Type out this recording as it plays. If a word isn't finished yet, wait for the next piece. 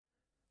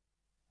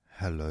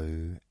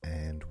Hello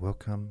and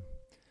welcome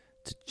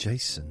to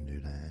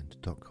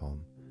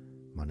jasonnewland.com.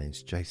 My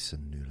name's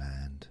Jason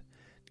Newland.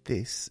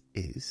 This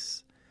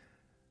is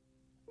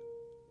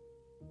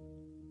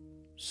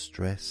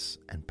Stress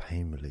and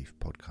Pain Relief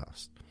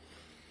Podcast.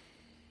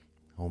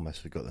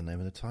 Almost forgot the name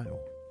of the title.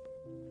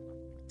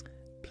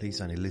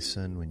 Please only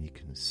listen when you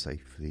can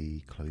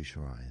safely close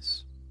your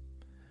eyes.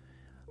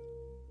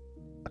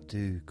 I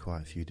do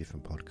quite a few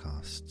different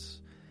podcasts.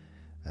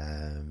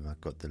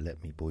 I've got the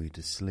Let Me Bore You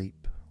to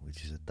Sleep,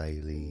 which is a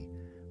daily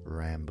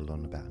ramble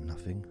on about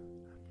nothing.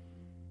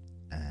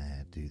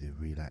 Do the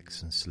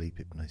Relax and Sleep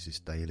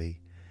Hypnosis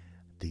Daily,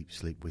 Deep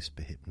Sleep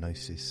Whisper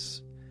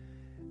Hypnosis,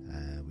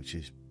 which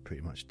is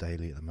pretty much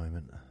daily at the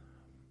moment.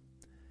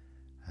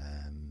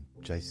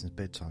 Jason's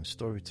Bedtime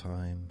Story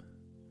Time,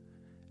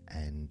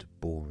 and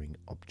Boring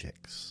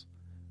Objects,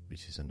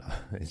 which is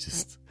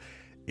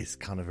it's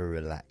kind of a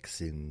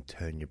relaxing,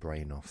 turn your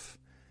brain off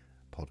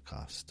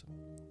podcast.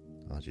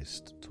 I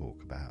just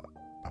talk about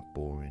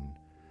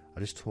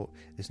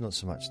it's not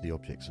so much the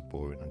objects are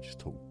boring, I just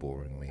talk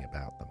boringly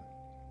about them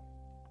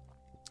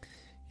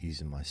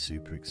using my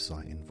super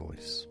exciting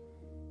voice.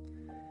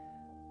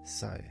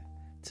 So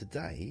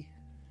today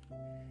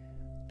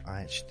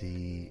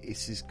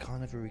this is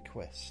kind of a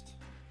request.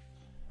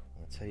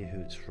 I'll tell you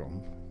who it's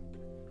from.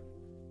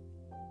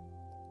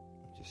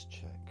 Just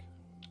check.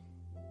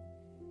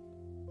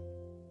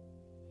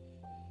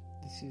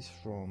 This is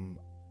from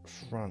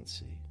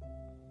Francie.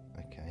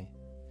 Okay.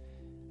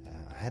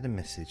 I had a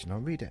message and I'll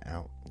read it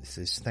out. It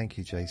says, "Thank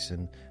you,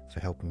 Jason, for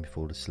helping me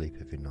fall asleep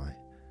every night.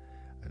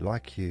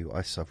 Like you,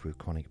 I suffer with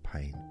chronic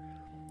pain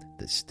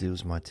that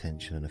steals my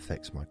attention and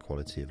affects my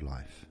quality of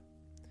life.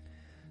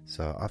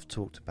 So I've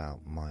talked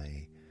about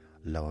my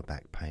lower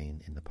back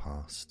pain in the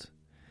past.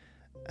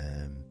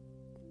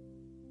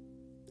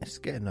 It's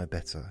getting no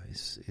better.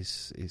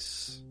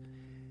 It's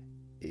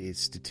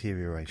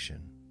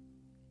deterioration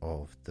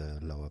of the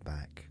lower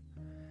back.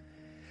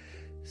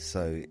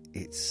 So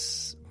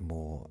it's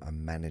more a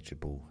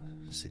manageable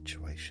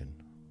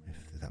situation,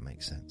 if that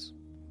makes sense.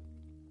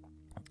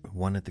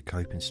 One of the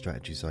coping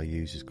strategies I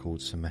use is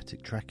called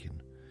somatic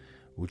tracking.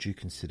 Would you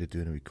consider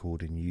doing a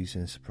recording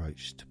using this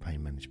approach to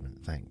pain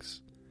management?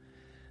 Thanks."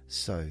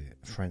 So,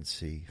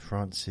 Francie,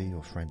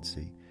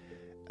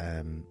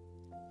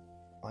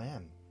 I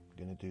am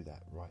going to do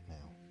that right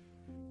now.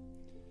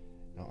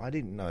 Now, I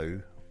didn't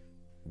know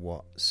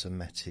what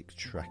somatic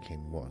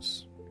tracking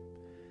was.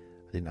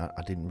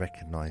 I didn't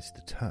recognise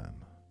the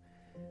term.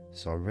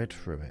 So I read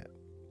through it,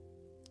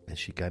 and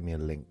she gave me a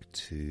link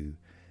to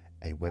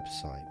a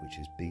website which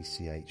is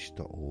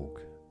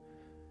bch.org.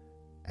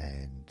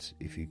 And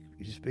if you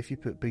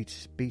put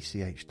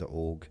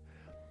bch.org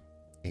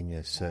in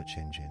your search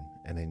engine,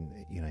 and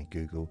then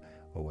Google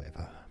or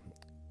whatever,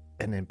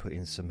 and then put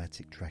in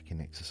somatic tracking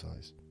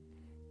exercise,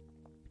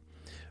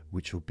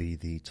 which will be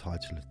the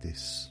title of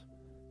this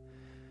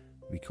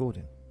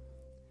recording,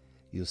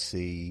 you'll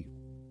see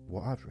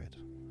what I've read.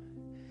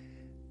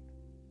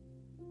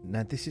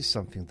 Now, this is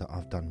something that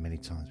I've done many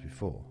times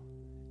before.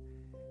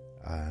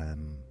 I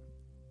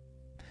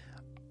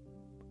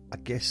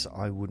guess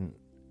I wouldn't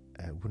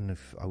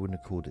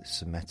have called it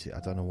somatic.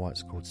 I don't know why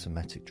it's called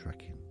somatic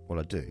tracking. Well,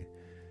 I do.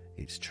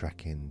 It's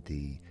tracking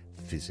the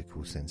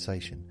physical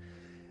sensation.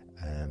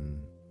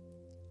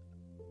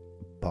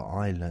 But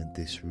I learned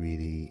this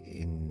really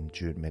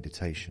during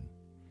meditation.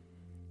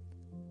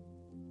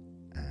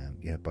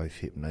 Both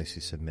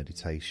hypnosis and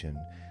meditation,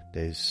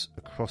 there's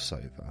a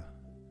crossover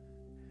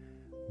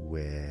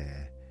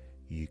where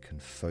you can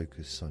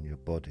focus on your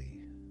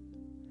body,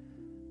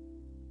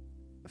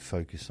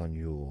 focus on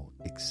your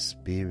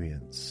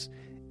experience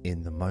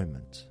in the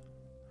moment,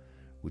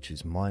 which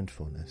is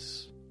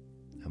mindfulness,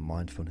 a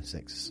mindfulness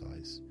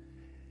exercise.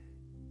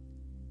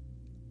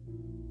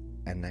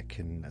 And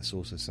that's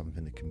also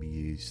something that can be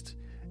used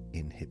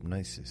in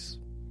hypnosis.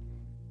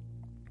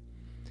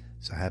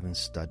 So, having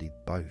studied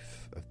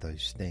both of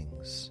those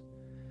things,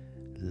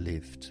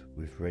 lived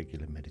with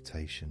regular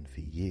meditation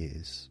for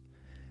years,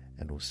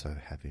 and also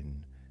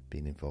having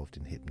been involved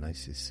in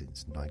hypnosis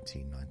since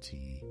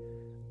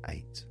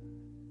 1998,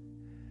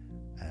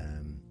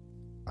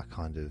 I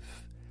kind of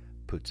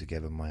put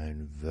together my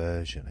own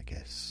version, I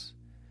guess,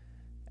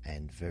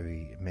 and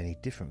very many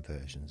different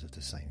versions of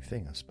the same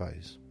thing, I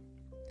suppose.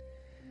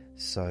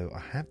 So I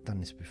have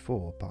done this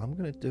before, but I'm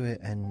going to do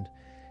it and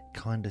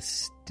kind of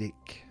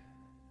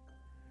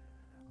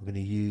I'm going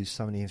to use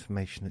some of the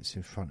information that's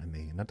in front of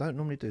me. And I don't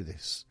normally do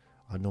this.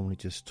 I normally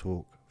just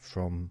talk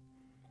from...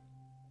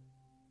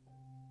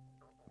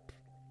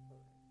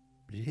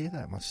 Did you hear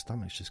that? My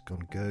stomach's just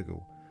gone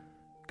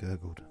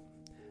gurgled.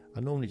 I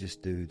normally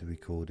just do the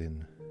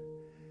recording,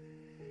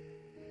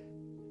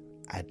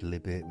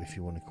 ad-lib it, if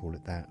you want to call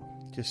it that.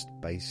 Just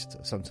based...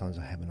 Sometimes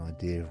I have an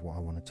idea of what I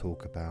want to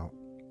talk about.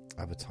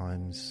 Other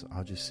times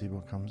I'll just see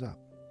what comes up.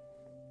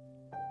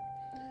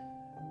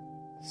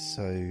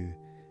 So...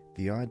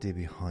 the idea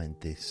behind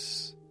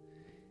this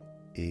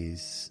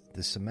is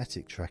the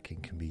somatic tracking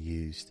can be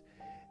used.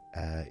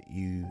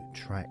 You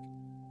track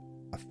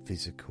a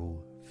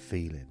physical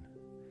feeling.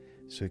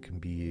 So it can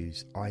be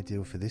used,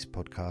 ideal for this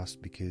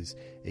podcast, because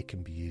it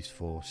can be used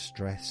for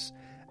stress,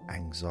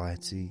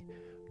 anxiety,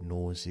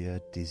 nausea,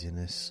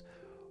 dizziness,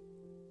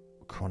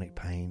 chronic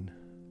pain.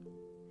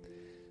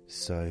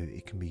 So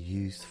it can be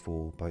used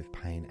for both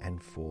pain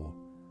and for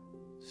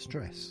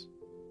stress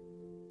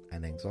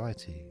and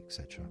anxiety,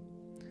 etc.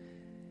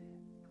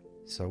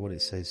 So what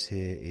it says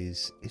here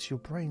is it's your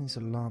brain's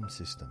alarm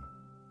system,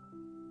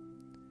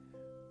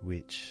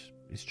 which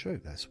is true,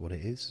 that's what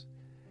it is.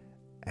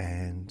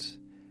 And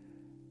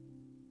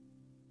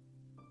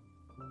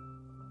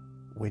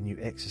when you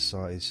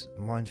exercise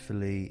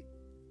mindfully,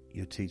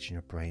 you're teaching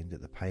your brain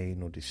that the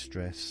pain or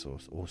distress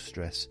or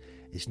stress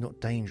is not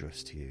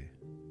dangerous to you,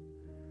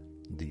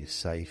 that you're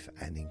safe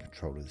and in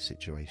control of the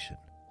situation.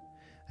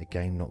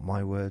 Again, not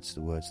my words,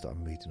 the words that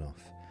I'm reading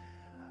off.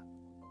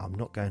 I'm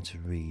not going to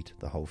read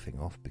the whole thing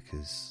off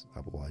because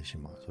otherwise you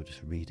might as well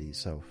just read it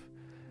yourself.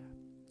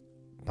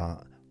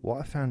 But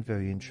what I found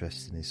very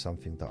interesting is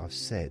something that I've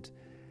said,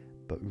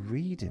 but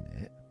reading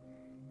it,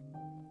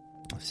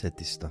 I've said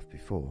this stuff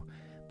before,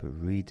 but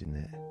reading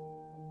it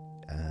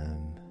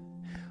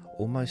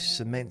almost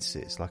cements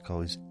it. It's like I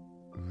was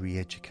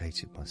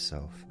re-educated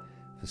myself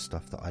for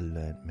stuff that I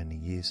learned many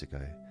years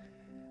ago,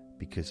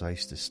 because I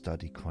used to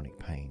study chronic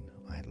pain.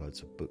 I had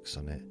loads of books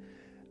on it.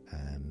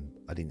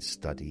 I didn't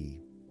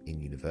study in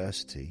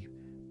university,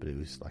 but it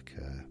was like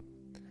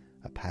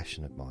a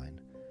passion of mine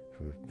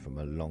from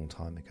a long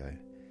time ago.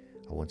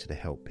 I wanted to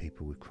help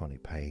people with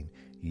chronic pain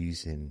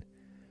using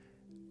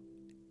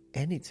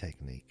any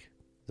technique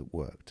that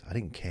worked. I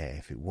didn't care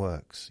if it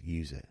works,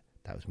 use it.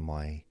 That was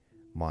my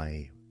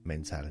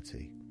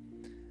mentality.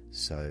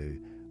 So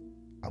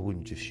I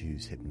wouldn't just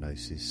use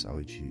hypnosis. I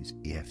would use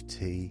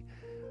EFT.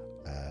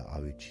 I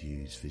would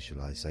use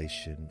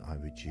visualization. I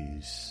would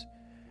use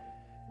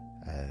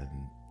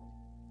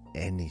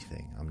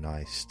anything. I mean,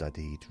 I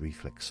studied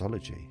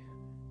reflexology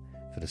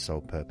for the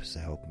sole purpose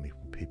of helping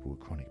people with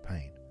chronic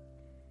pain.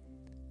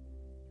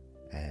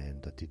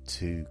 And I did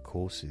 2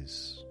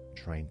 courses,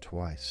 trained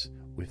twice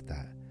with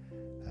that.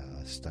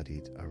 I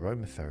studied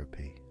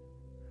aromatherapy.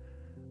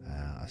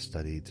 I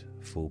studied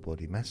full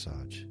body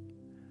massage.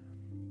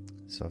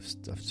 So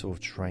I've sort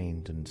of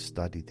trained and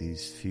studied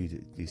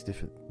these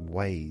different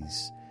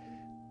ways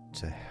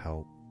to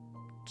help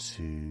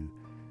to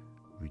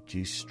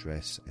reduce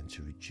stress and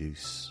to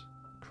reduce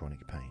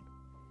chronic pain.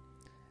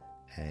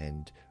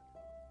 And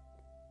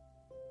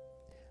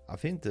I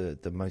think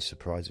the most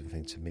surprising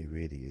thing to me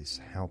really is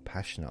how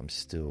passionate I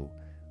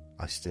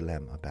still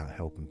am about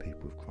helping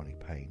people with chronic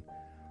pain,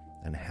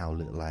 and how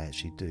little I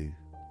actually do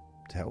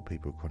to help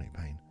people with chronic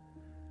pain,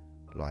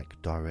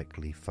 like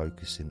directly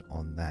focusing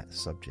on that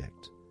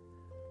subject.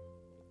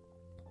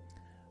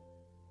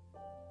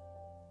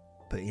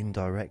 But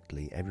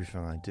indirectly,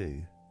 everything I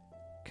do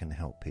can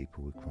help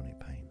people with chronic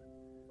pain,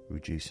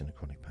 reducing the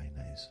chronic pain,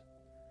 that is.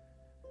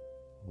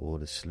 All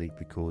the sleep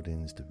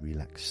recordings, the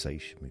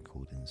relaxation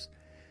recordings,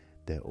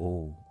 they're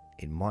all,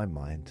 in my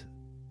mind,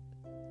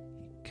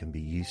 can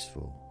be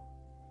useful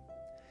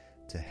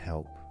to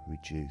help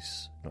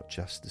reduce not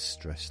just the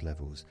stress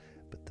levels,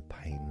 but the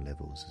pain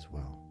levels as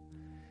well,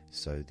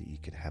 so that you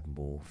can have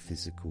more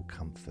physical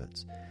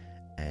comfort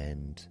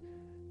and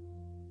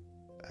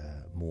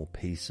more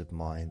peace of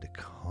mind, a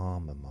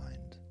calmer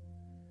mind.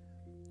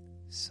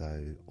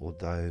 So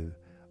although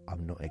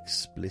I'm not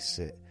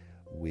explicit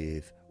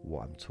with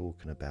what I'm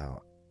talking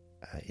about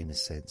in a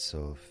sense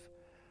of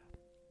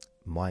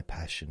my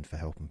passion for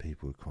helping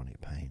people with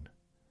chronic pain,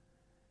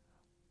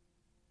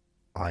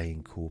 I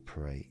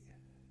incorporate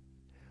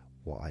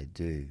what I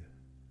do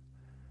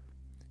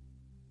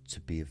to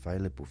be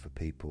available for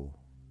people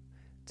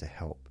to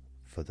help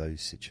for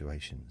those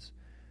situations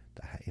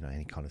that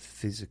any kind of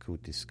physical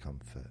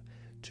discomfort,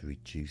 to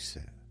reduce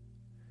it.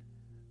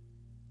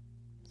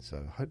 So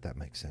I hope that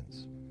makes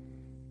sense.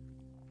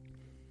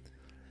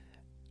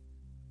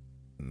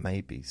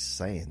 Maybe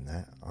saying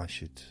that, I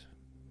should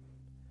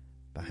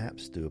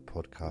perhaps do a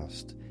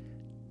podcast.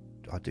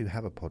 I do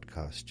have a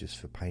podcast just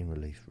for pain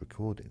relief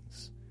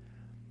recordings,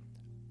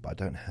 but I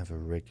don't have a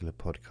regular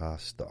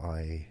podcast that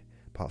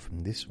apart from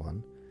this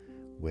one,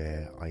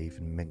 where I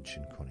even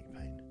mention chronic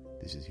pain.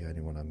 This is the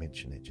only one I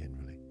mention it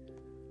generally.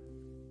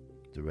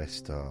 The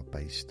rest are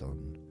based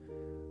on,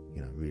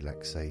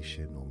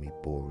 relaxation, or me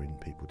boring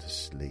people to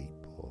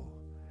sleep, or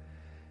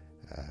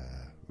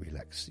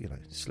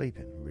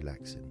sleeping,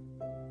 relaxing,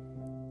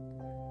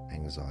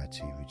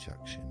 anxiety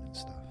reduction and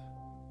stuff.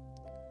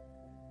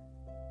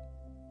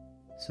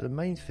 So the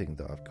main thing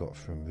that I've got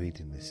from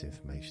reading this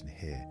information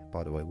here,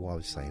 by the way, what I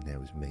was saying there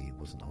was me. I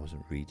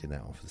wasn't reading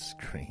out off the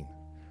screen.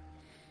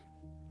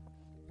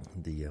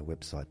 The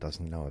website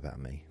doesn't know about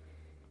me.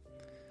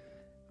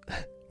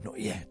 Not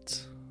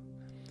yet.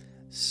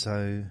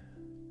 So,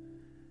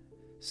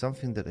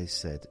 something that they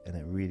said, and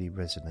it really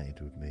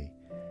resonated with me,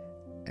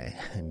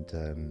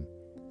 and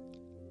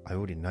I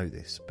already know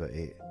this, but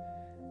it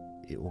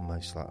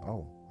almost like,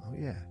 oh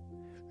yeah,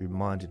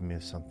 reminded me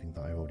of something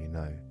that I already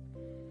know,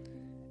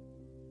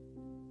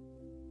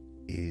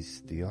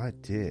 is the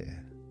idea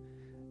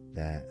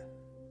that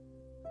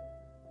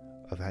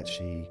of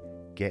actually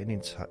getting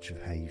in touch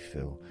with how you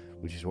feel,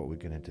 which is what we're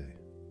going to do.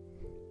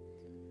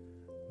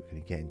 We're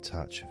going to get in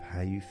touch with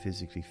how you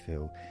physically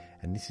feel,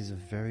 and this is a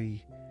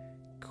very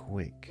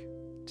quick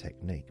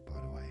technique, by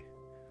the way.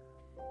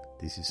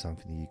 This is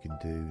something that you can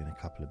do in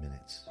a couple of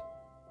minutes.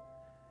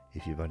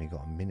 If you've only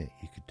got a minute,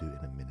 you could do it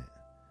in a minute.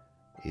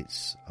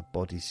 It's a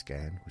body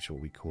scan, which is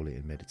what we call it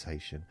in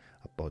meditation,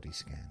 a body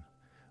scan,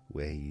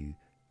 where you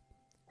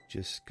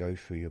just go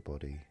through your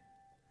body,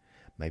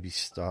 maybe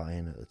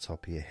starting at the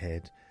top of your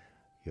head,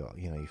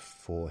 your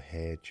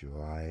forehead,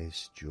 your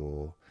eyes,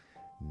 jaw,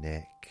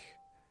 neck,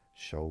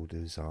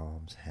 shoulders,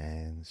 arms,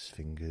 hands,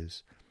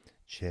 fingers,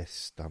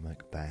 chest,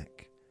 stomach,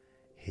 back,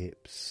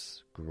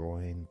 hips,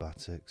 groin,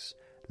 buttocks,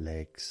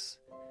 legs,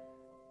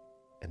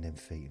 and then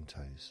feet and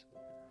toes.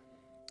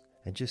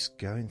 And just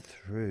going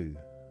through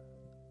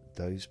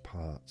those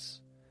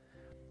parts,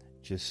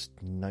 just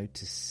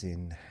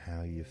noticing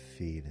how you're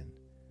feeling.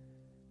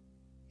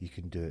 You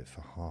can do it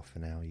for half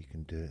an hour, you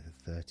can do it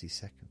for 30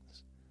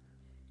 seconds.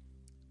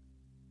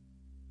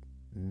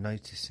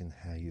 Noticing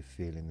how you're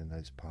feeling in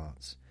those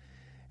parts.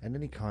 And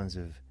any kinds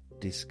of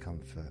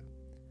discomfort,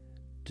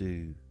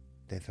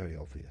 they're very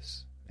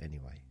obvious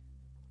anyway.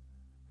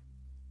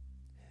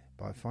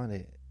 But I find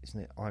it, isn't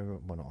it,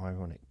 not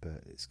ironic,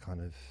 but it's kind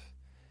of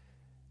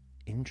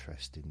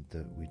interesting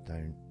that we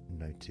don't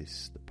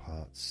notice the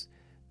parts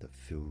that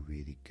feel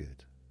really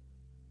good.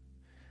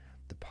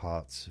 The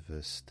parts of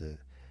us that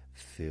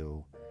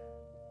feel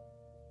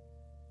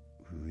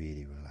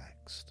really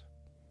relaxed.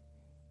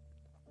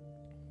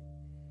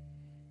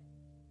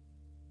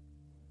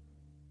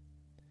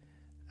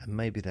 And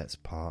maybe that's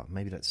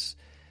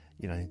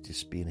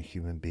just being a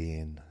human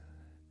being,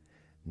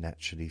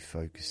 naturally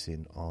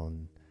focusing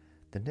on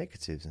the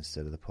negatives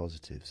instead of the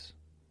positives.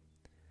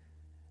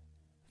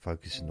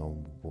 Focusing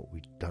on what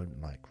we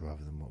don't like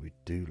rather than what we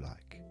do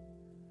like.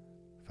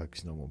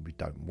 Focusing on what we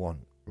don't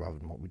want rather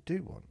than what we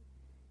do want.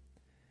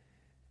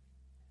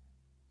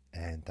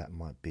 And that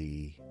might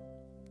be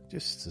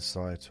just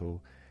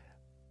societal,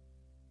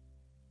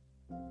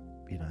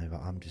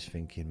 but I'm just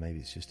thinking maybe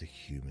it's just a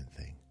human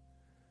thing.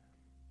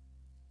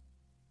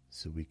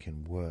 So we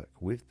can work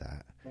with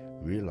that,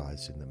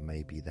 realizing that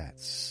maybe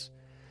that's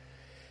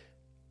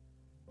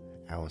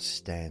our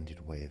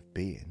standard way of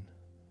being,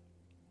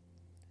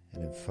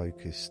 and then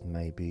focus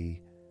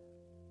maybe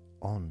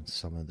on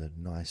some of the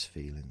nice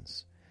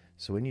feelings.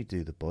 So when you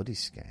do the body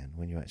scan,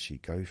 when you actually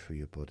go through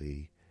your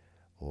body,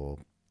 or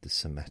the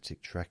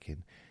somatic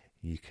tracking,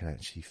 you can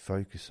actually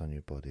focus on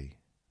your body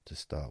to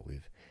start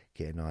with,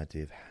 get an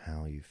idea of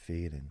how you're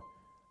feeling.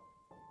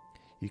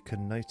 You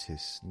can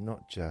notice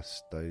not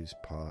just those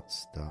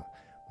parts that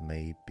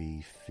may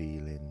be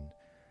feeling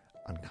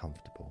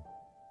uncomfortable.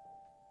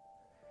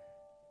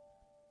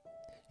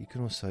 You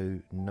can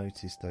also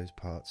notice those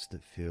parts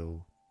that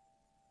feel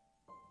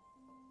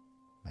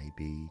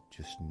maybe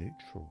just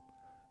neutral,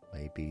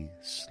 maybe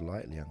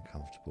slightly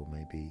uncomfortable,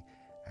 maybe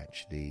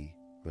actually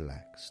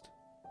relaxed.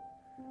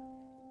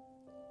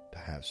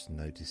 Perhaps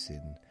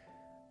noticing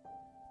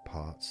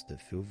parts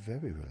that feel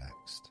very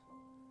relaxed.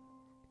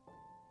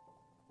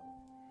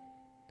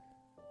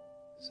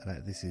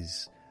 So this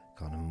is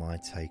kind of my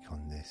take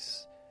on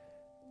this,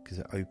 because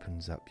it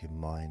opens up your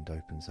mind,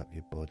 opens up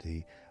your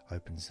body,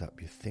 opens up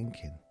your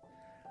thinking,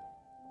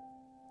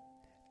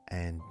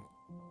 and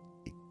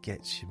it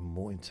gets you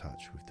more in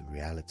touch with the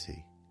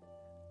reality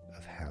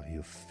of how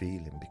you're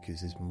feeling,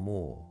 because there's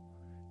more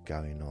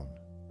going on,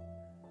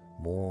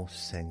 more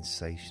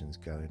sensations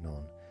going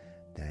on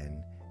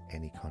than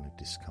any kind of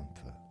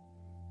discomfort.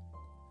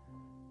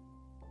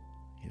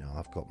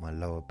 I've got my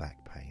lower back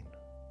pain,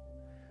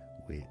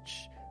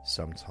 which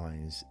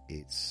sometimes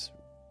it's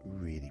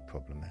really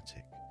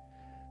problematic.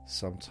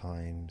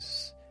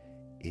 Sometimes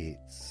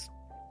it's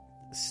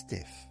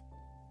stiff.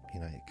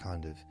 It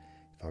kind of,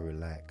 if I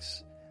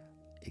relax,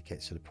 it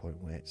gets to the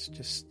point where it's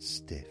just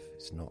stiff.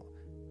 It's not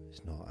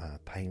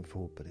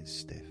painful, but it's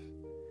stiff.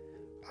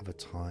 Other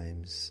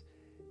times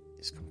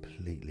it's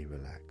completely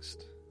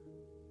relaxed.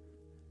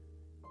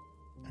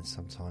 And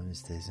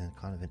sometimes there's a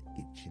kind of an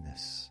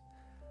itchiness,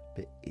 a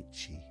bit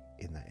itchy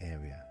in that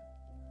area.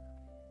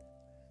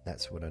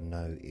 That's when I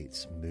know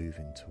it's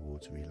moving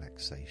towards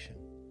relaxation,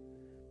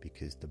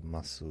 because the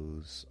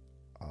muscles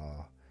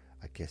are,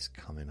 I guess,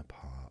 coming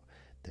apart.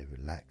 They're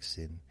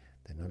relaxing.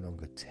 They're no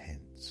longer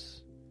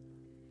tense.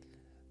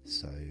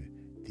 So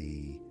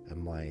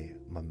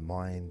my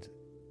mind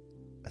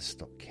has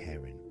stopped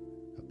caring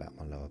about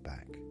my lower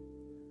back.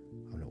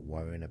 I'm not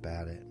worrying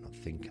about it, not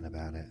thinking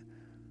about it.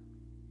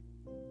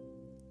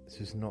 So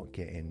it's not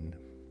getting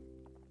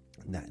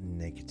that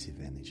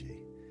negative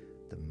energy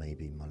that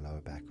maybe my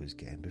lower back was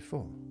getting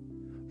before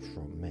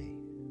from me.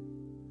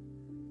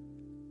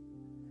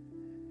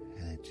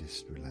 And it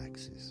just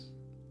relaxes.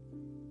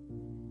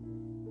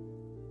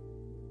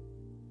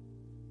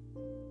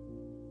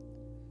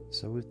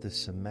 So with the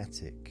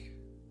somatic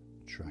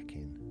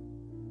tracking,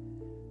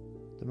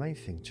 the main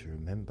thing to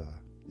remember,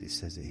 it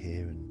says it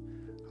here and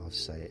I'll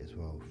say it as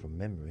well from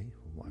memory,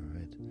 from what I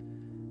read,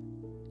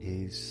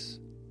 is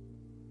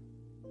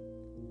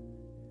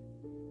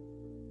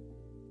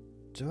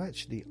to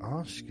actually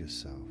ask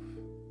yourself,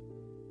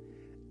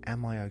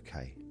 am I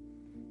okay?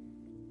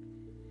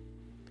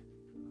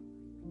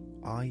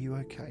 Are you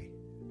okay?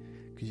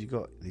 Because you've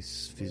got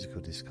this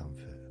physical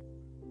discomfort.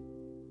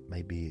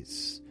 Maybe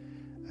it's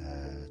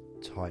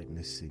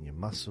tightness in your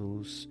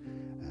muscles,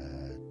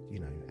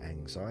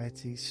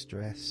 anxiety,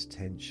 stress,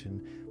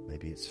 tension.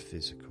 Maybe it's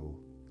physical,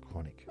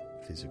 chronic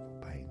physical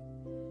pain.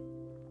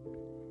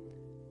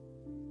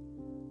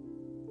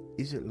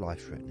 Is it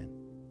life-threatening?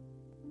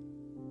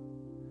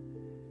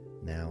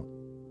 Now,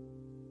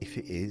 if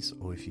it is,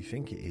 or if you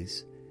think it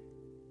is,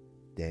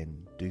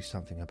 then do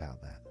something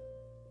about that.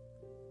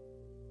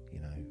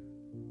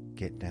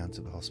 Get down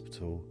to the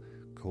hospital,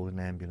 call an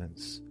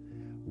ambulance,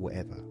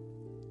 whatever.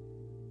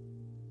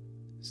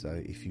 So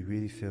if you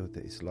really feel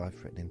that it's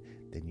life-threatening,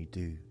 then you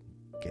do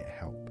get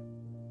help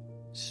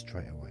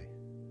straight away.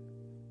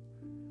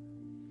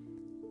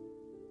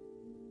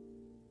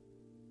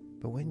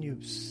 But when you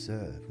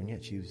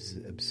actually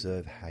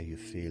observe how you're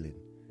feeling,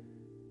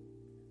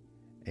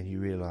 and you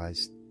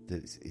realise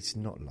that it's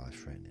not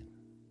life-threatening,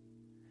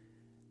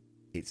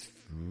 it's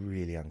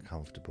really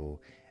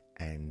uncomfortable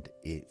and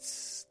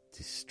it's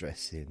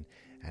distressing,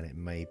 and it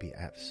may be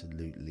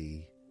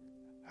absolutely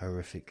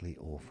horrifically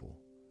awful.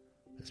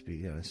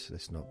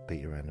 Let's not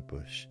beat around the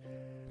bush.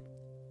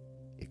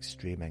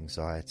 Extreme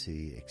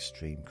anxiety,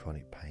 extreme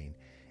chronic pain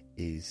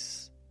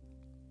is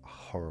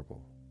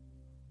horrible.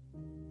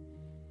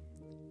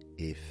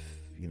 If,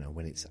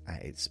 when it's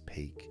at its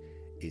peak,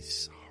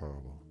 it's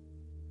horrible.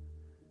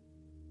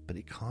 But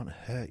it can't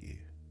hurt you.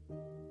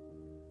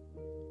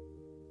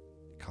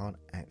 It can't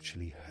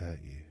actually hurt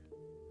you.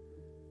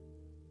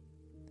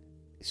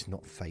 It's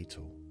not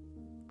fatal.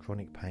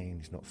 Chronic pain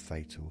is not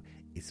fatal.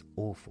 It's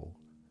awful,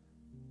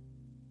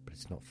 but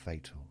it's not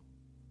fatal.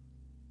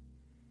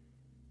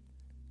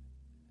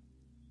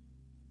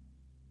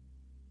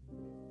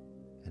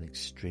 And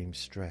extreme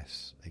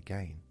stress,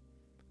 again,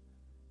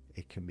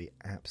 it can be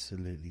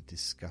absolutely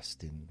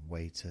disgusting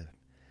way to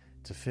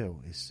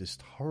feel. It's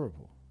just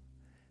horrible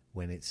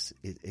when it's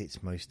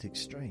most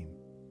extreme,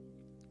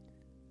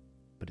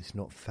 but it's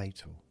not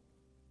fatal.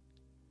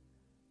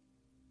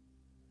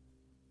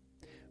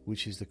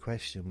 Which is the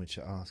question which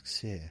it asks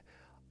here: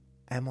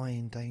 am I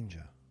in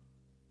danger?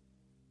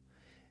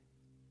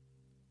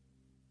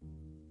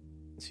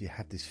 So you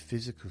have this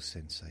physical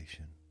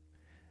sensation.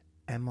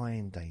 Am I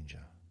in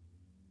danger?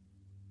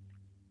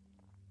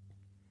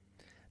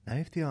 Now,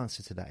 if the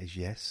answer to that is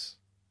yes,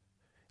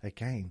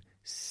 again,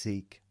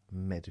 seek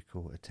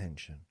medical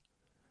attention.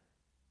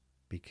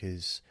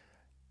 Because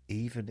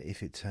even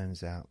if it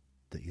turns out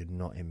that you're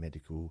not in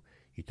medical,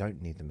 you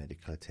don't need the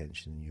medical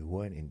attention, and you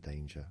weren't in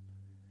danger,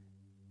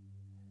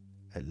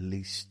 at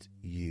least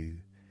you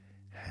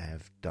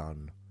have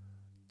done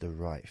the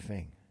right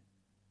thing.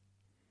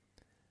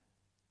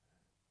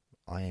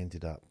 I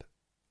ended up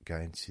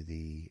going to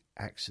the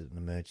accident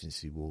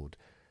emergency ward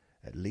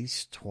at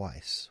least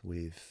twice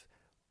with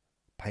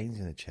pains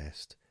in the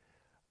chest,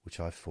 which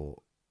I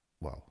thought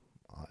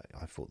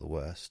the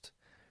worst.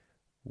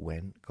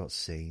 Went, got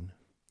seen,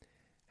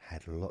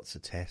 had lots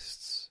of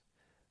tests.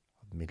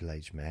 I'm a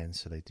middle-aged man,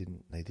 so they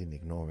didn't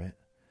ignore it,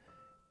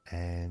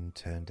 and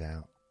turned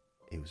out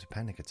it was a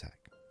panic attack.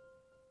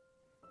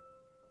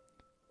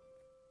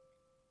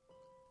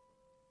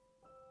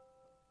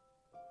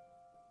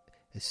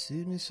 As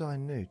soon as I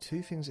knew,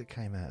 two things that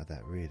came out of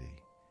that really,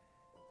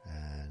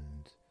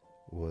 and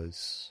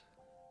was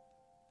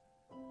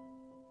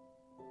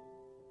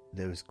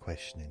there was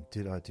questioning,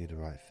 did I do the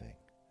right thing?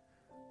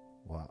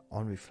 Well,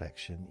 on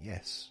reflection,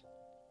 yes.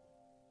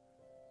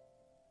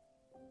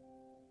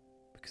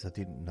 Because I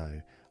didn't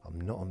know. I'm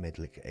not a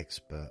medical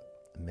expert.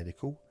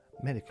 Medical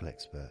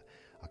expert.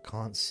 I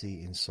can't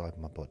see inside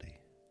my body.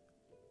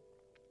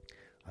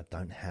 I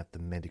don't have the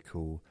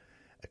medical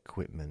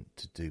equipment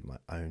to do my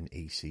own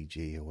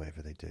ECG or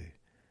whatever they do.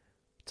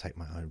 Take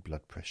my own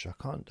blood pressure.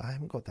 I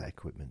haven't got that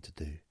equipment to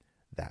do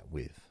that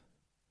with.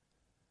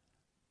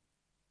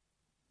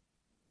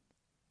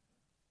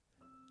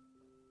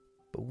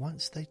 But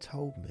once they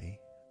told me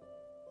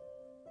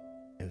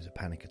it was a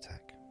panic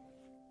attack,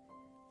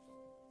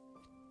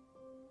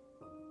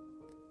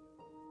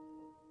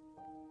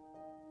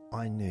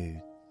 I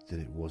knew that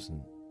I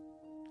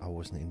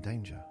wasn't in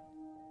danger.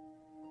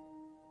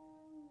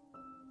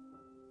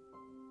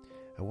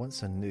 And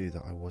once I knew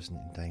that I wasn't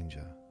in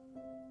danger,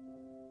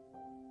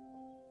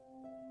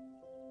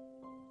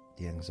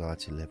 the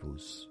anxiety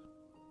levels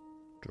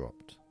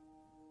dropped.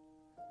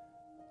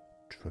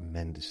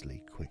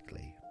 Tremendously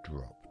quickly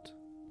dropped.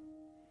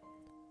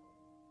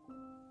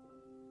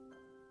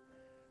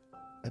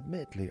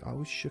 Admittedly, I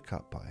was shook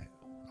up by it.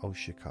 I was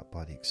shook up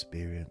by the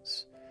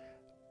experience,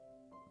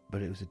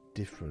 but it was a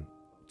different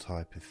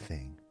type of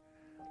thing.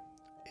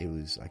 It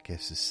was, I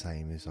guess, the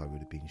same as I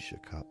would have been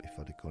shook up if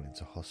I'd have gone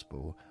into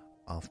hospital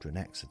after an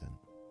accident.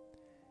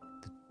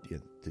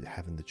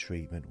 Having the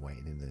treatment,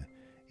 waiting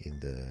in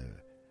the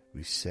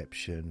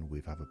reception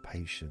with other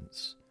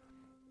patients,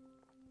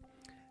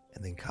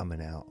 and then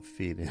coming out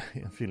feeling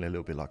a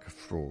little bit like a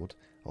fraud,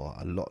 or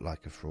a lot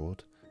like a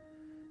fraud.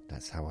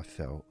 That's how I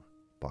felt,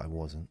 but I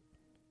wasn't.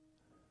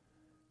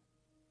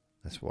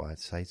 That's what I'd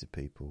say to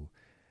people,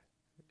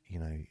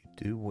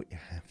 do what you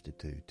have to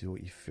do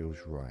what you feels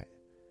right.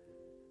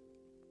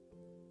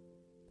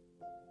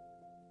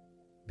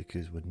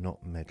 Because we're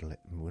not medical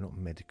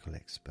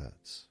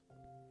experts.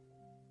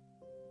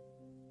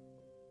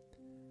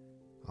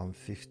 I'm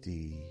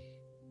 50,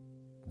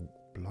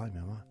 blimey,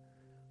 I'm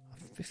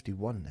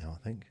 51 now,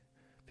 I think,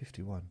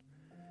 51.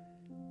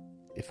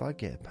 If I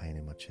get a pain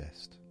in my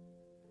chest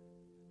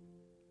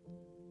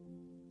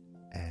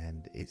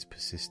and it's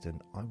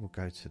persistent, I will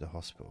go to the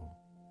hospital.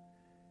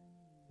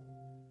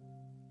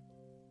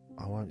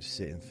 I won't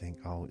sit and think,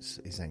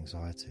 it's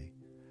anxiety.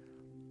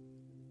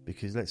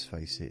 Because let's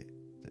face it,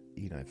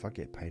 if I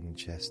get pain in the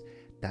chest,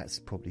 that's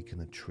probably going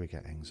to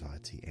trigger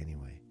anxiety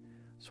anyway.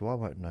 So I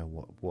won't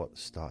know what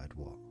started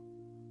what.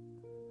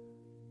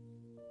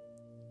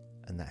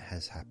 And that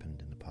has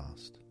happened in the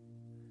past.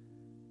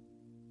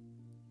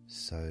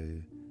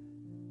 So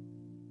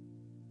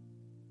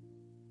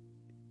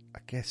I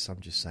guess I'm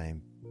just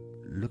saying,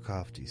 look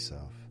after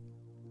yourself.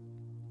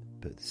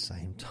 But at the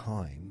same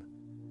time,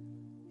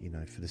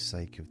 for the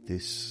sake of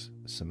this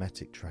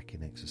somatic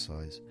tracking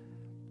exercise,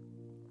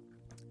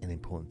 an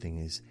important thing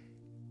is,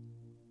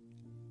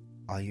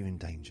 are you in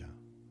danger?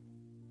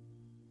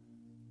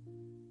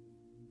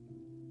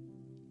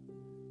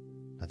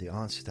 Now, the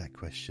answer to that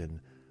question,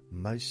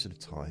 most of the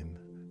time,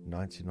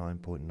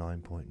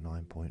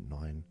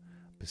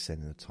 99.9.9.9%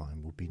 of the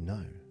time, will be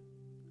no.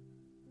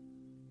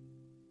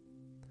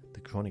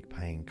 The chronic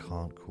pain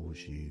can't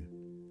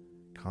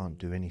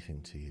do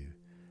anything to you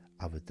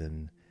other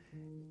than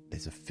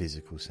there's a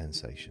physical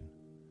sensation,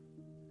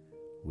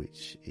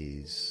 which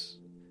is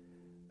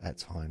at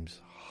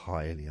times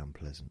highly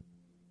unpleasant.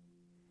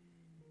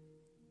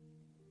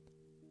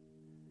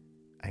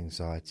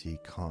 Anxiety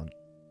can't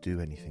do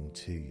anything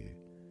to you,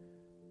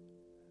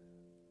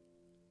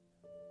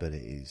 but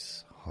it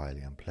is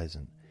highly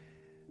unpleasant.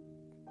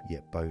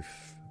 Yet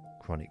both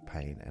chronic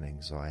pain and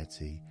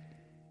anxiety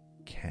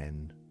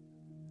can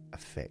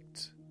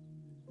affect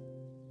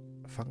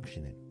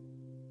functioning.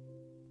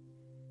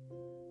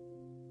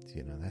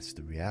 That's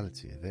the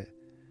reality of it.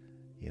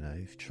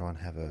 If you try and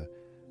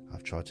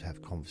I've tried to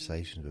have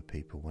conversations with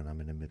people when I'm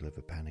in the middle of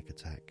a panic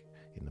attack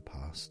in the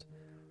past.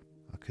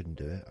 I couldn't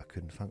do it. I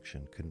couldn't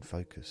function, couldn't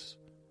focus.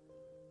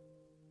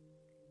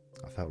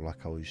 I felt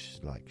like I was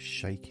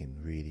shaking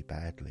really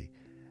badly,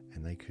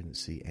 and they couldn't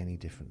see any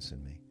difference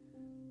in me.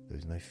 There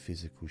was no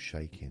physical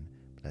shaking,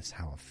 but that's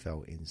how I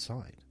felt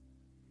inside.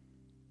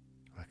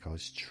 Like I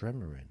was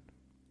tremoring.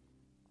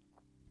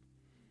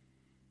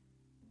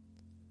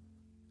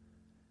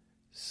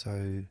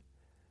 So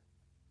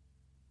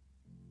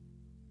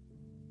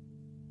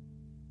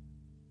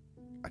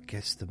I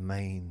guess the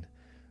main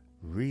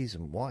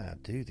reason why I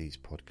do these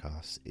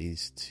podcasts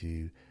is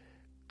to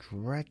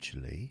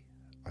gradually,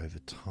 over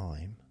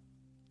time,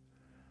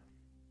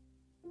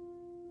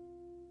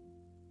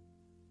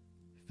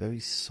 very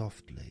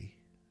softly,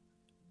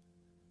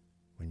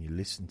 when you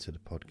listen to the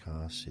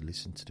podcasts, you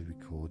listen to the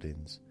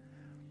recordings,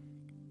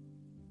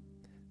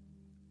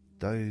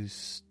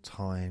 those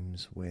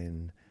times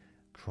when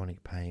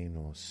chronic pain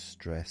or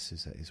stress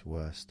is at its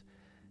worst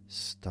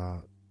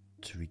start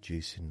to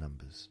reduce in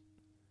numbers.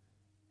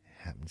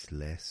 It happens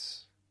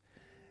less,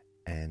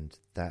 and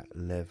that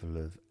level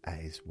of at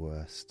its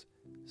worst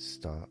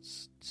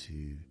starts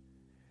to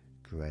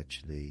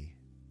gradually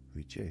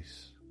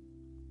reduce.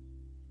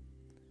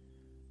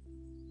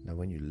 Now,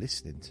 when you're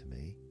listening to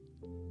me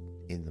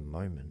in the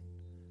moment,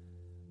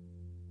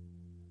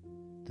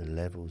 the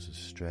levels of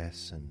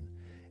stress and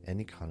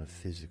any kind of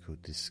physical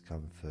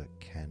discomfort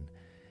can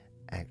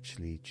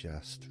actually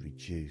just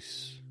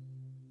reduce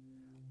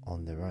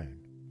on their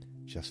own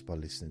just by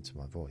listening to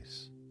my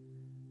voice.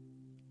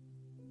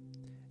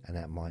 And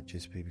that might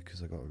just be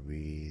because I've got a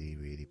really,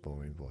 really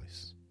boring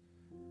voice.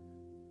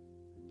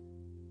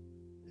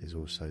 There's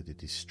also the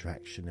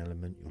distraction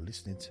element. You're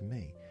listening to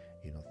me.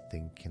 You're not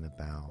thinking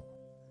about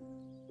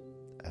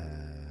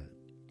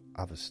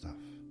other stuff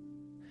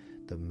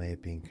that may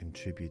have been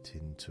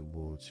contributing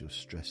towards your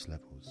stress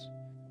levels.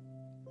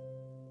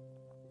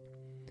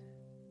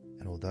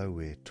 And although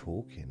we're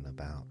talking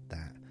about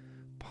that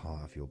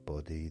part of your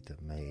body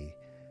that may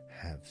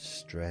have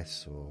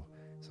stress or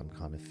some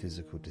kind of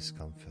physical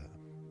discomfort,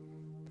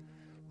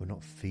 we're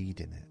not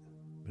feeding it.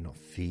 We're not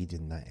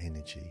feeding that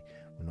energy.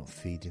 We're not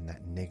feeding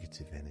that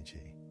negative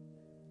energy.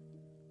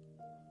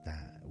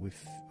 That we're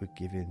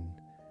giving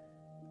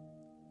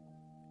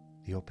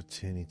the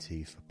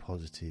opportunity for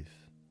positive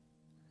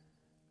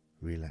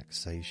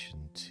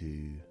relaxation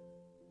to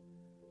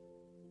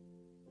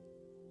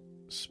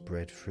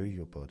spread through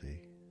your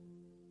body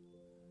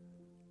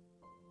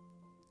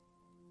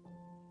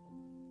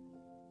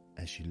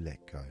as you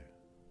let go.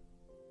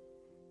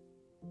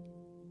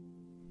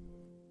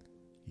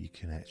 You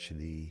can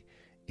actually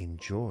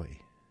enjoy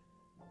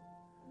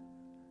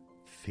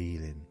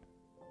feeling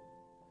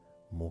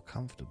more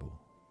comfortable.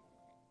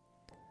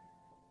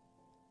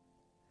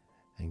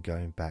 And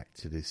going back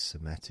to this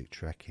somatic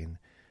tracking,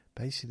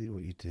 Basically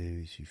what you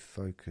do is you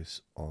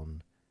focus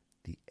on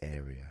the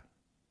area.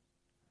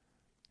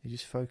 You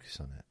just focus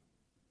on it.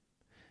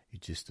 You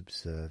just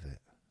observe it.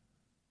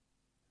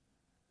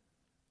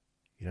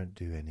 You don't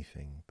do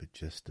anything but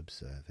just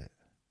observe it.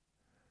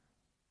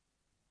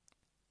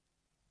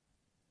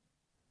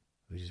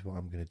 Which is what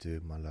I'm going to do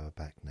with my lower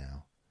back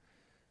now.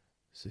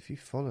 So if you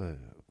follow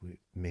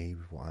me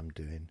with what I'm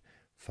doing,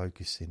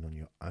 focusing on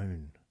your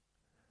own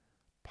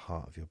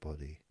part of your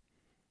body,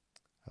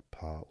 a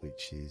part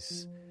which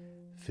is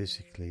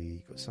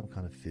physically, got some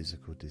kind of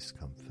physical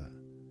discomfort,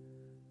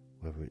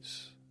 whether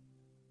it's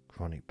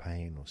chronic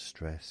pain or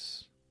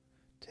stress,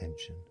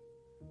 tension.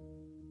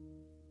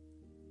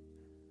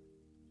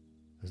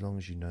 As long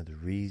as you know the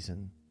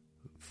reason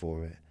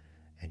for it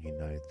and you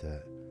know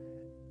that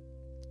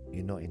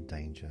you're not in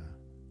danger,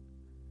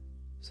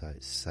 so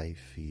it's safe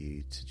for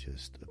you to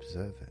just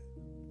observe it.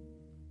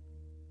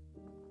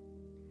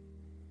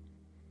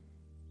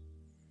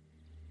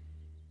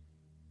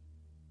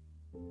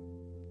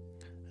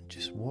 And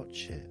just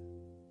watch it.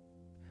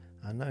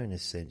 I know in a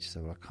sense,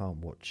 so I can't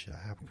watch it.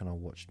 How can I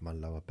watch my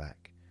lower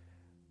back?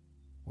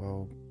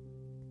 Well,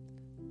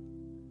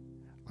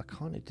 I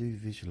kind of do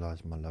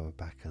visualize my lower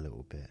back a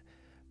little bit,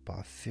 but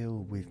I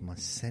feel with my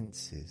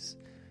senses,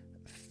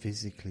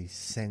 physically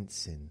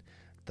sensing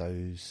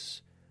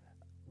those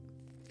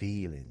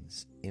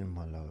feelings in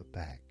my lower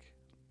back.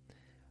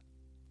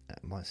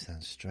 It might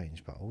sound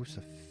strange, but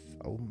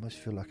I almost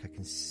feel like I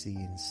can see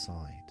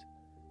inside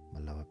my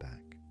lower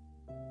back,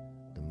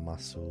 the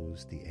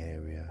muscles, the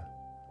area.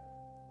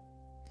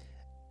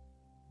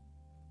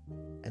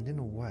 And in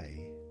a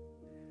way,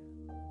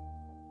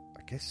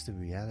 I guess the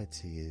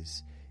reality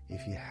is,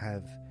 if you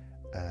have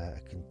a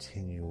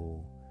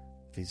continual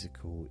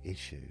physical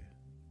issue,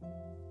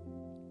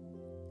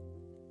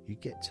 you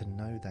get to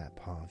know that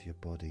part of your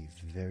body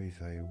very,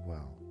 very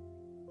well.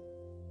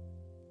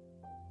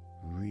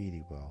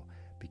 Really well,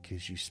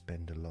 because you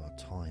spend a lot of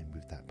time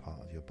with that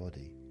part of your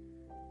body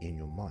in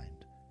your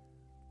mind.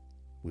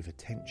 With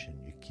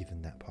attention, you're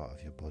giving that part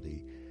of your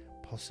body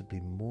possibly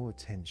more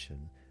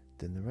attention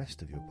than the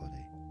rest of your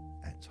body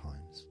at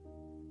times.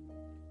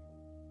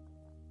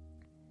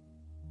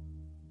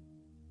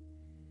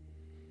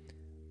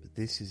 But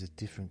this is a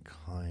different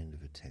kind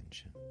of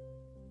attention.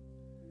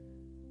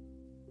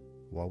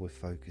 While we're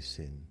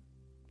focusing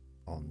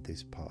on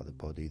this part of the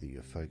body that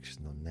you're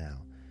focusing on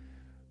now,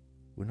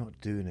 we're not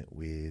doing it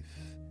with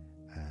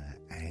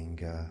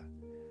anger,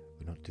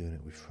 we're not doing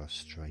it with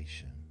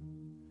frustration.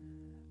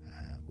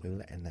 We're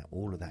letting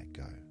all of that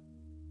go.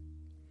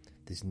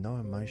 There's no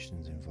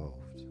emotions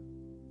involved.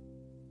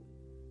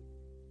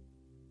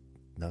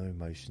 No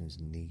emotions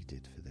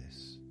needed for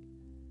this.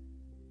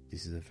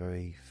 This is a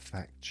very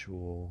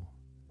factual,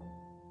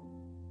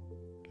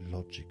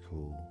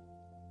 logical,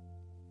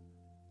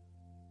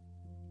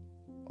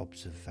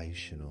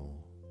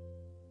 observational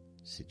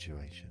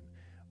situation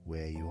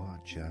where you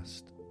are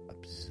just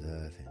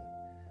observing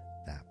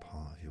that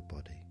part of your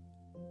body,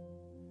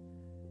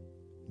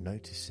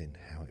 noticing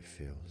how it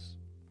feels,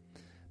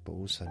 but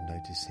also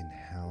noticing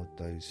how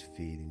those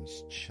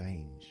feelings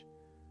change.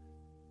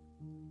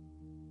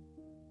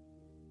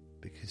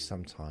 Because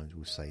sometimes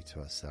we'll say to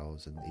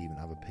ourselves and even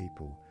other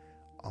people,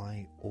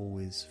 I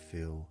always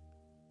feel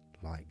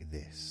like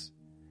this.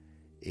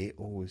 It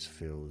always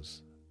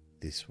feels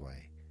this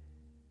way.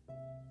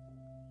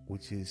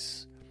 Which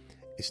is,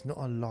 it's not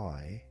a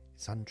lie,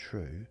 it's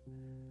untrue,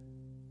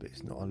 but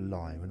it's not a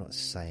lie. We're not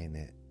saying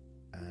it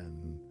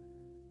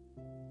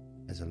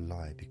as a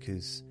lie,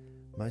 because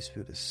most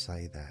people that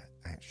say that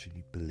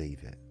actually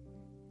believe it.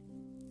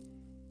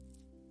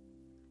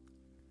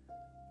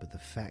 But the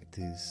fact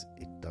is,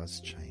 it does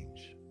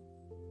change.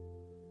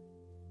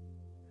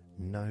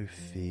 No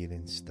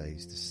feeling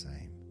stays the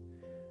same.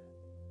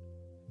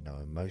 No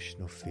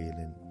emotional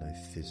feeling, no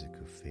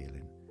physical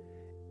feeling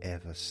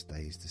ever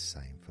stays the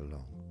same for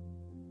long.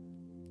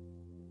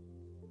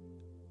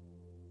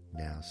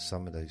 Now,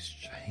 some of those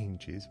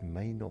changes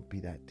may not be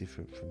that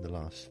different from the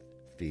last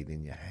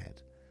feeling you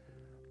had,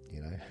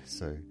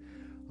 so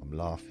I'm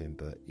laughing,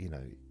 but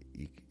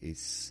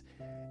it's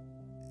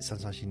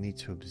sometimes you need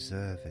to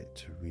observe it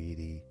to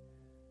really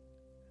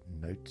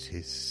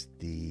notice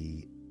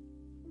the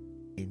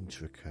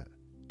intricate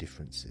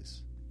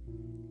differences.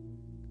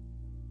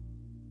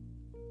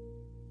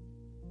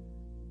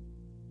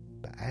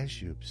 But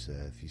as you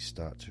observe, you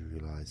start to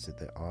realize that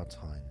there are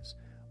times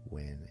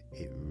when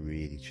it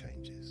really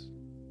changes.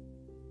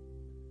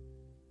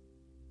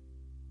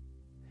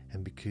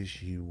 And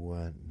because you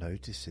weren't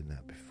noticing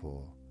that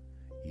before,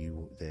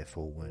 you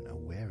therefore weren't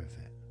aware of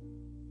it.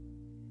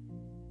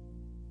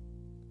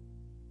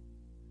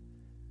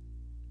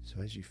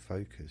 So as you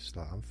focus,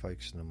 like I'm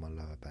focusing on my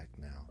lower back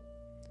now,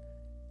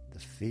 the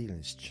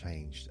feelings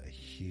changed a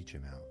huge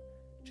amount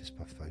just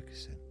by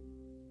focusing.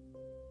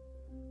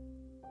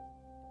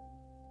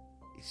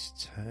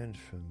 It's turned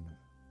from,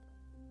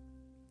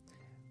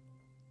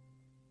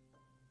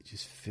 it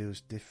just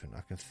feels different.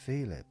 I can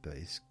feel it, but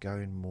it's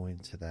going more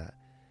into that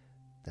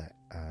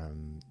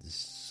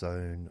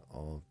zone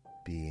of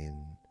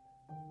being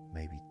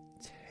maybe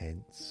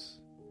tense,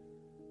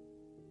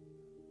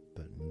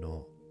 but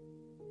not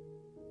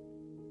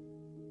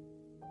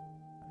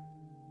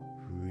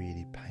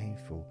really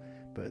painful.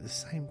 But at the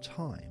same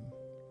time,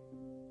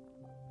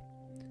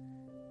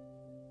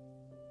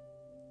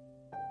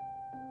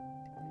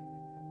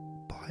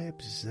 by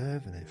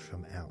observing it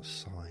from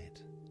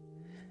outside,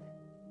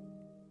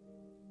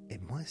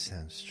 it might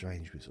sound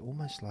strange, but it's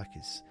almost like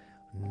it's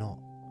not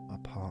a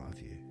part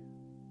of you.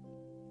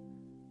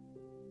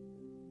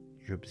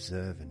 You're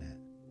observing it.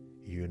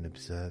 You're an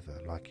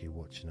observer, like you're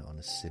watching it on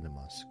a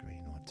cinema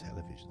screen or a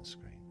television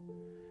screen.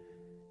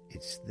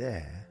 It's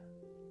there,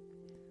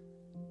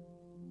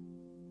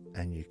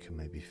 and you can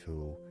maybe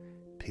feel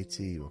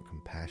pity or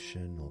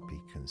compassion or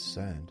be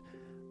concerned,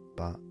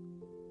 but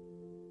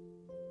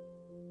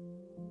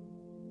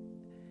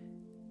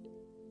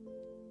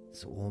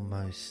it's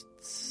almost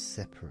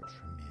separate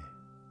from you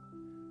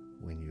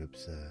when you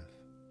observe.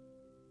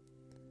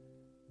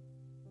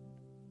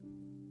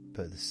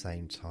 But at the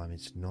same time,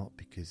 it's not,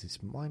 because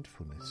it's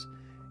mindfulness.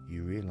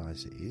 You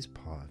realize it is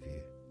part of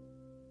you.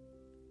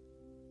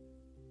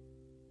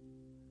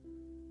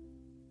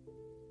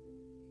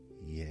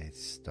 Yeah, it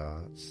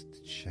starts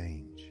to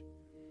change.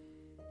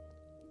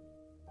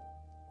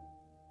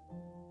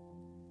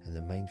 And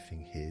the main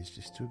thing here is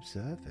just to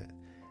observe it.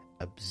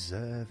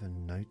 Observe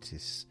and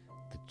notice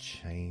the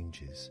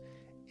changes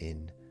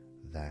in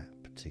that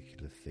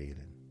particular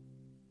feeling.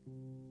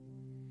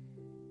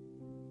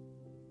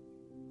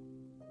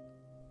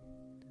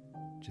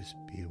 Just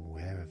be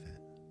aware of it.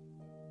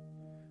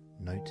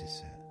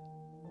 Notice it.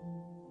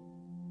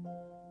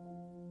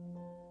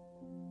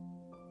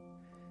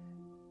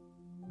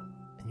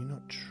 And you're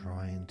not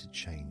trying to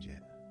change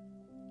it.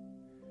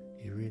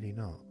 You're really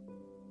not.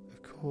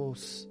 Of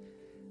course,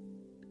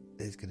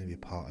 there's going to be a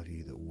part of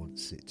you that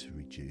wants it to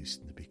reduce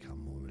and to become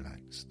more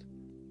relaxed.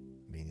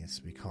 I mean, yes,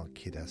 we can't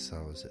kid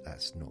ourselves that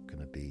that's not going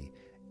to be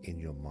in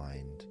your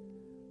mind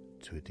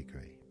to a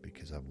degree,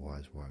 because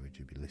otherwise why would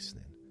you be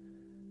listening?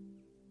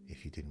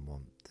 If you didn't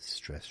want the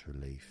stress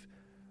relief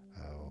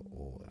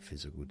or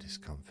physical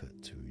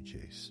discomfort to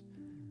reduce,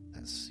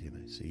 that's,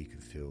 so you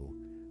can feel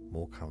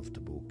more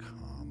comfortable,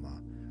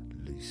 calmer,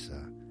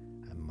 looser,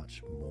 and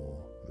much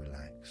more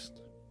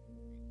relaxed.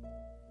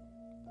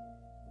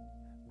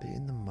 But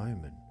in the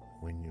moment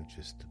when you're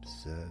just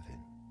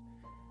observing,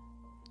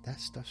 that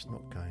stuff's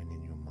not going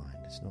in your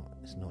mind. It's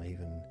not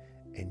even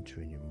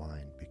entering your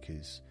mind,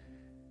 because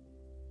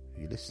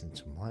you listen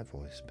to my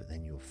voice, but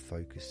then you're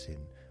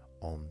focusing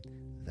on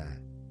that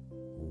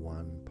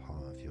one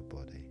part of your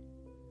body,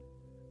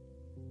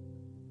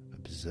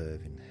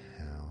 observing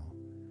how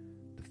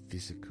the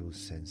physical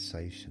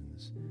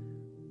sensations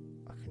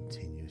are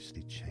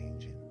continuously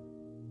changing.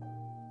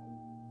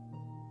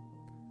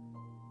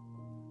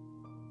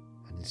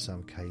 And in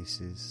some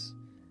cases,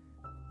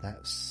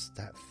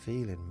 that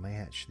feeling may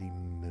actually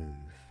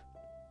move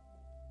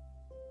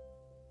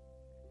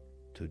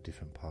to a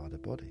different part of the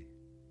body.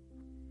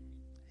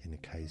 In the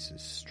case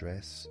of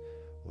stress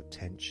or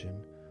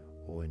tension,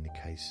 or in the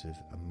case of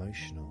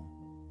emotional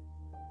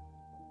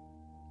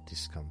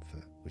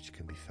discomfort, which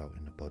can be felt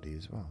in the body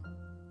as well.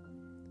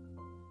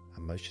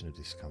 Emotional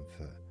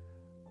discomfort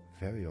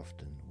very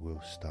often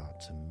will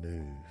start to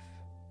move,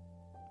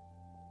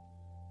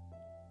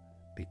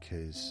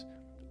 because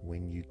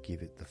when you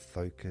give it the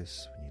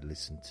focus, when you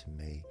listen to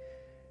me,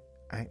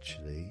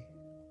 actually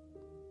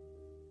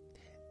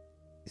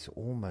it's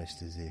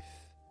almost as if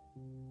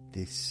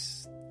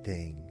this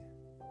thing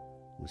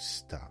was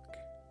stuck.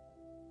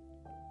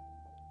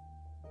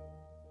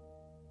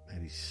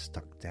 Maybe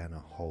stuck down a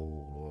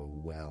hole or a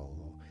well,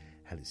 or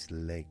had its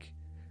leg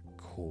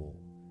caught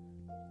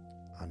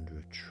under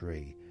a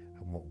tree.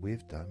 And what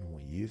we've done, and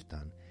what you've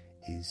done,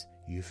 is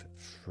you've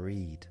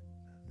freed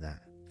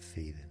that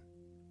feeling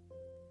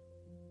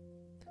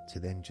to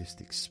then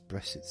just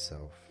express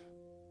itself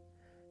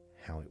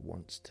how it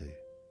wants to.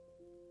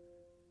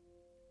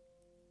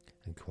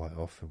 And quite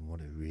often what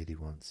it really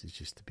wants is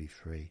just to be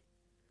free.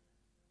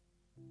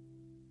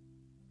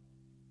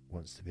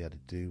 Wants to be able to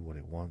do what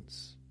it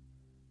wants.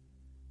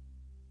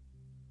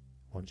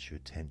 Wants your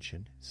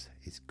attention.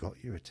 It's got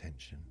your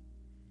attention.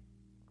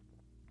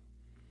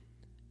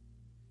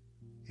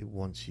 It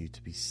wants you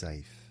to be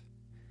safe,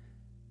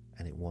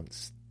 and it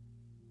wants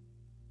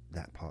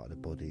that part of the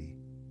body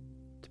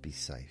to be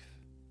safe,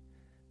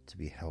 to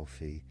be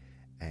healthy,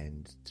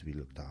 and to be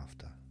looked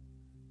after,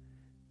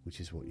 which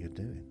is what you're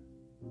doing.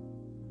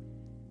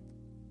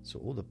 So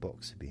all the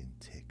boxes are being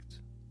ticked.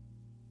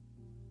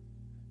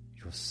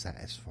 You're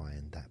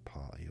satisfying that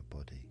part of your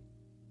body.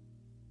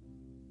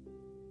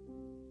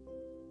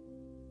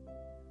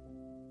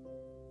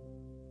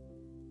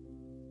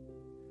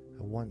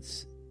 And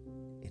once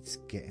it's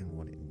getting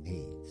what it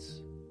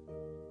needs,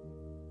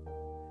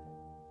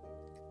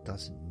 it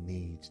doesn't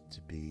need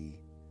to be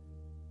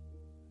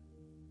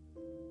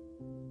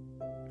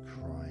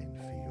crying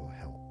for your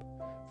help,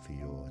 for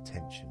your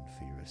attention,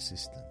 for your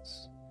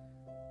assistance.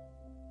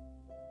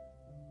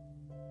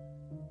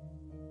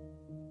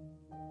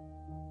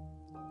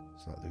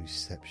 It's like the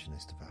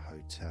receptionist of a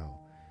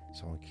hotel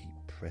So I keep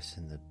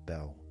pressing the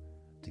bell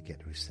to get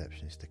the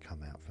receptionist to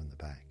come out from the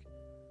back.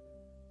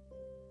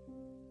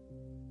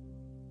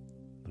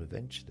 But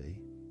eventually,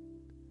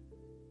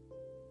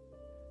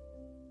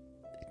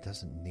 it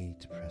doesn't need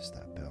to press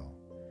that bell.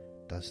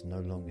 It does no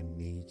longer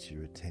need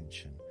your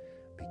attention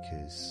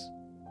because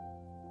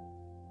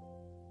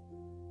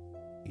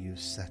you've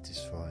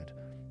satisfied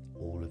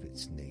all of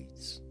its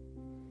needs.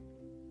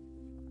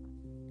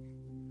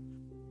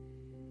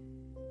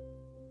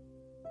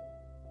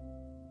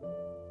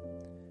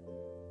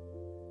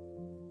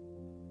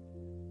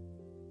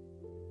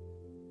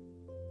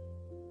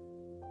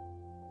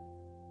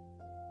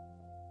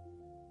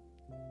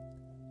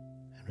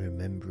 And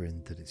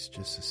remembering that it's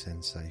just a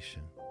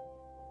sensation.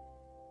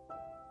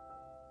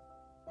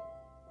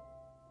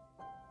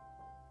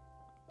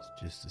 It's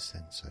just a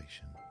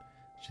sensation,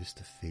 just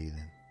a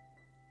feeling.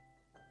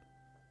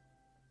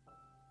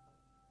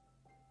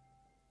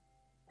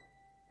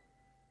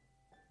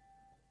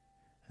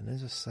 And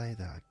as I say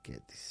that, I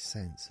get this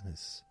sense, and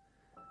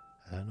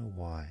I don't know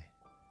why,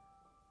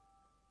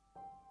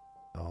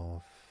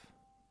 of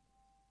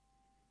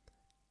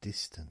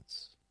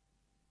distance.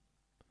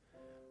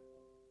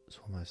 It's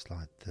almost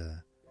like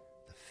the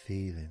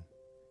feeling,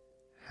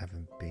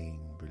 having been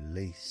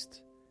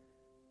released,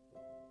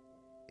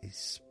 is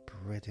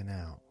spreading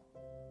out.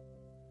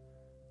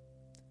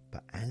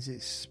 But as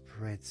it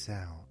spreads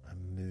out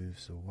and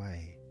moves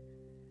away,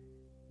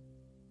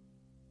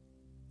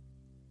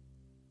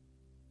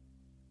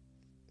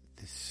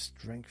 the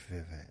strength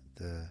of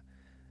it,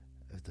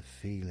 of the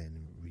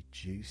feeling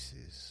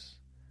reduces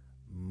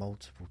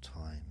multiple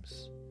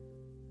times,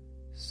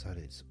 so that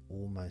it's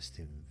almost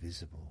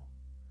invisible,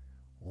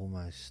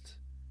 almost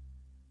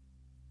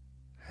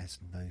has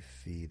no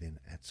feeling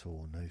at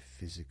all, no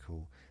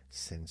physical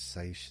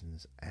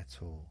sensations at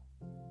all.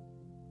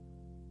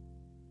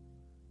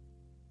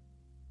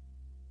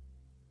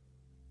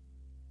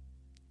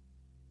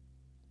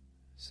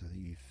 So that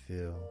you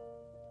feel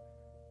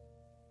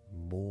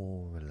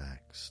more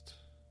relaxed,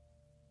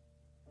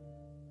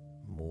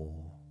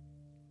 more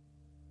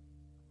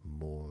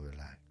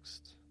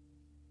relaxed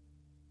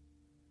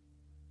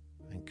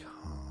and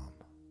calm.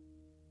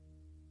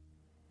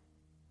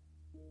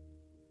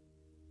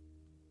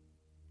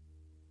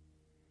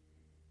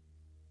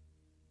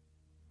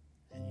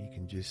 And you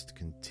can just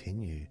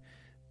continue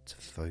to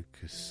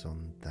focus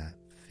on that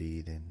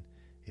feeling.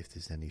 If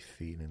there's any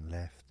feeling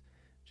left,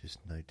 just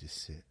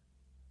notice it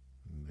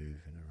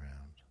moving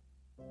around.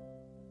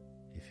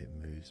 If it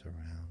moves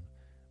around,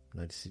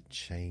 notice it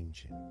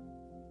changing.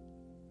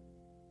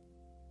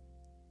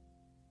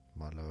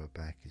 My lower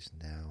back is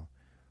now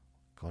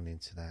gone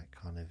into that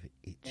kind of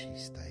itchy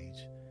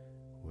stage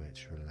where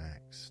it's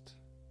relaxed,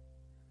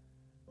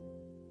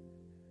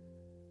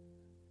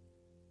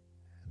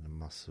 and the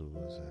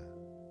muscles are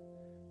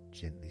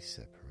gently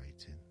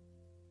separating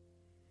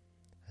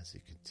as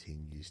it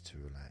continues to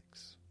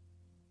relax.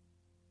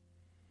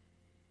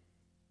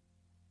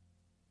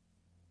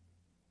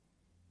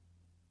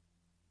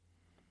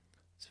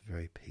 It's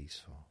very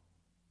peaceful.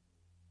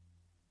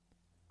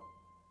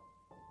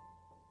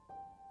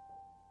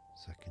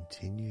 So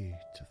continue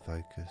to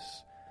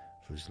focus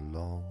for as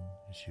long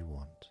as you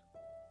want,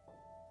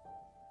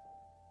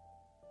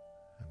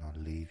 and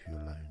I'll leave you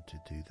alone to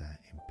do that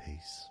in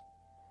peace.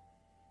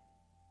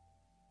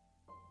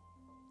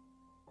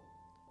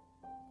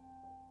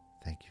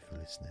 Thank you for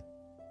listening.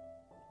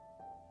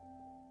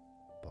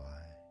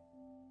 Bye.